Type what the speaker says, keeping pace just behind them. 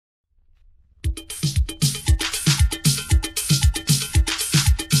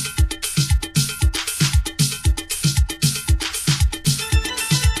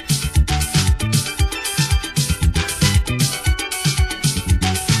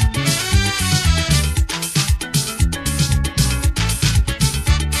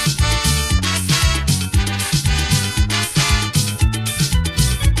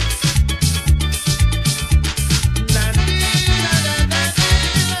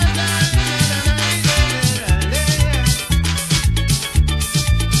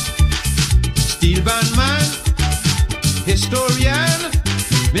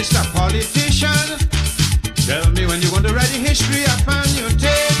Mr. Politician, tell me when you're going to write the history upon you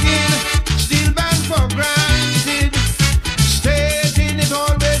taking steel band for granted, stating it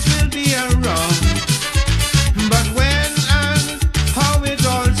always will be a wrong. But when and how it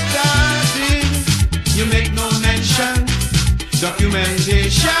all started, you make no mention.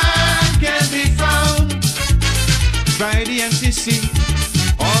 Documentation can be found. Try the NCC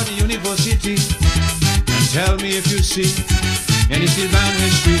or the university and tell me if you see any steel band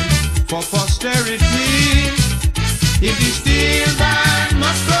history for posterity. If the steel band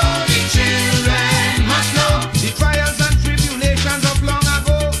must go, the children must know the trials and tribulations of long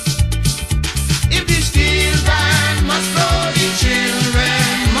ago. If the steel band must go, the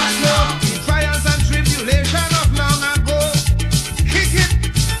children must know the trials and tribulations of long ago. Kick it.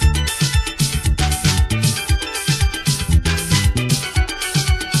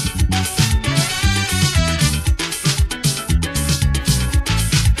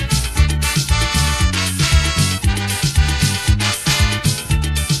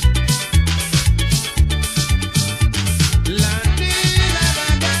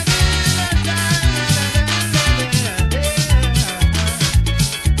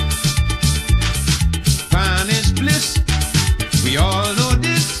 We all know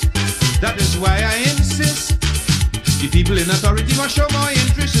this, that is why I insist. The people in authority must show more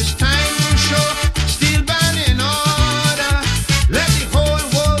interest. It's time to show steel band in order. Let the whole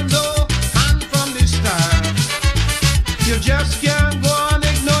world know, and from the start, you just can't go on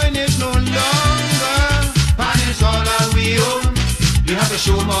ignoring it no longer. Pan is all that we own. You have to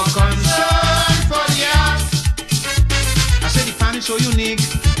show more concern for the art. I say the pan is so unique.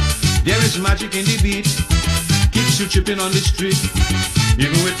 There is magic in the beat. Keeps you tripping on the street,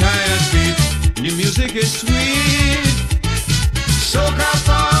 even with tired feet. The music is sweet. Socal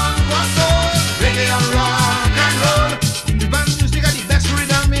funk, what's soul, reggae and rock and roll. Steel band music are the best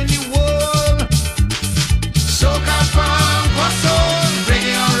rhythm in the world. Socal funk, what's soul,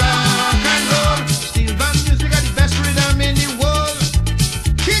 reggae and rock and roll. Steel band music are the best rhythm in the world.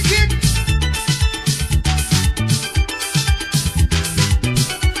 Kick it.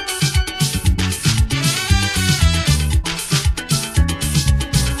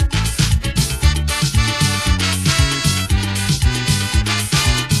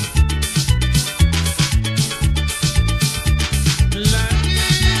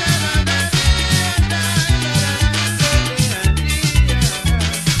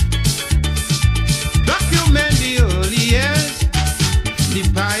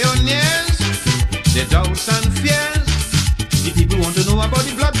 Doubts and fears. The people want to know about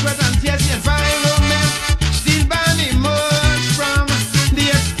the blood, sweat and tears, the environment. Steel band emerged from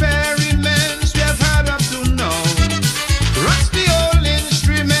the experiments we have had up to now. Rusty old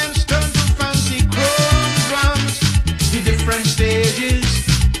instruments turn to fancy chrome drums. The different stages,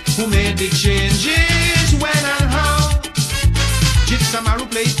 who made the changes, when and how. Jip Samaru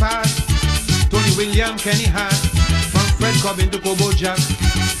played part, Tony William, Kenny Hart, from Fred Cobbin to Kobo Jack,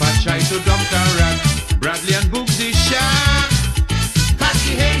 Pachai to Dr. Rat, Bradley and Boogsy Shack,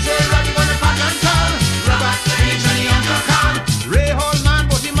 Patsy Hazel, running on the pack and tall, Robert Page and the Uncle Carl, Ray Holman,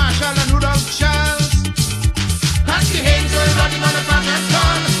 Buddy Marshall and Rudolph Charles. Patsy Hazel, running on the pack and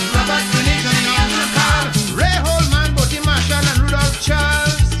tall, Robert Page and the Uncle Carl, Ray Holman, Buddy Marshall and Rudolph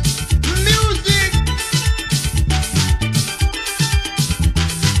Charles. Music.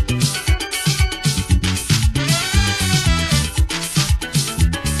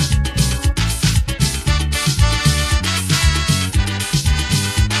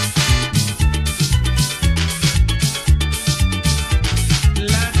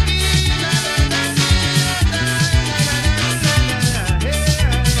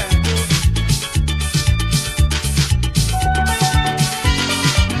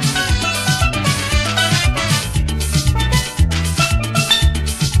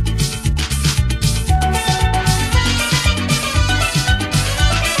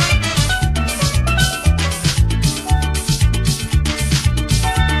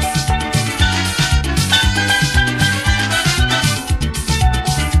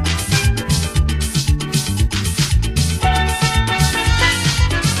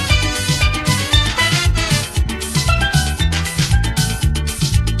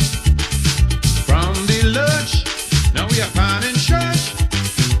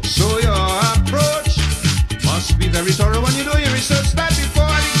 Very thorough when you do your research. Start before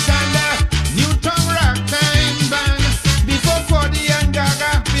Alexander, Newton, Ragtime Band, before Fordy and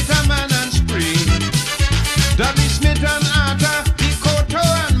Gaga, Peterman and Spring, W. Smith and Arthur, Koto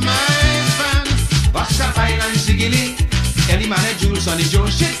and Mike Van, Oscar Fine and Sigili, Ellie Manette, Jules, Sonny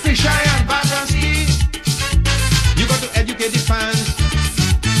Jones, Shit Fisher and Badransky. You got to educate the fans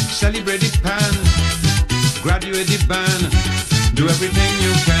calibrate the pan, graduate the band, do everything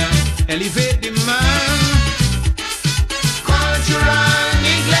you can, elevate the man. Cultural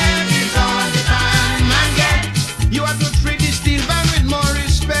neglect is all the time, man get. You have to treat the steel band with more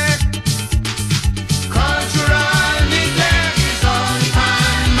respect. Cultural neglect is all the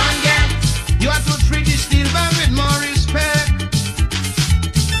time, man get. You have to treat the steel band with more respect.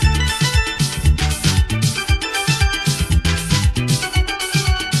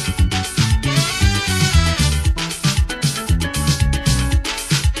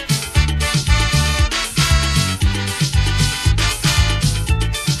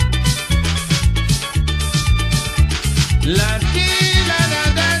 La dee la da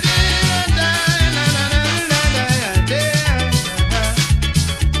da dee da la la la la la da.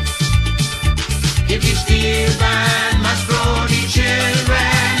 If you steal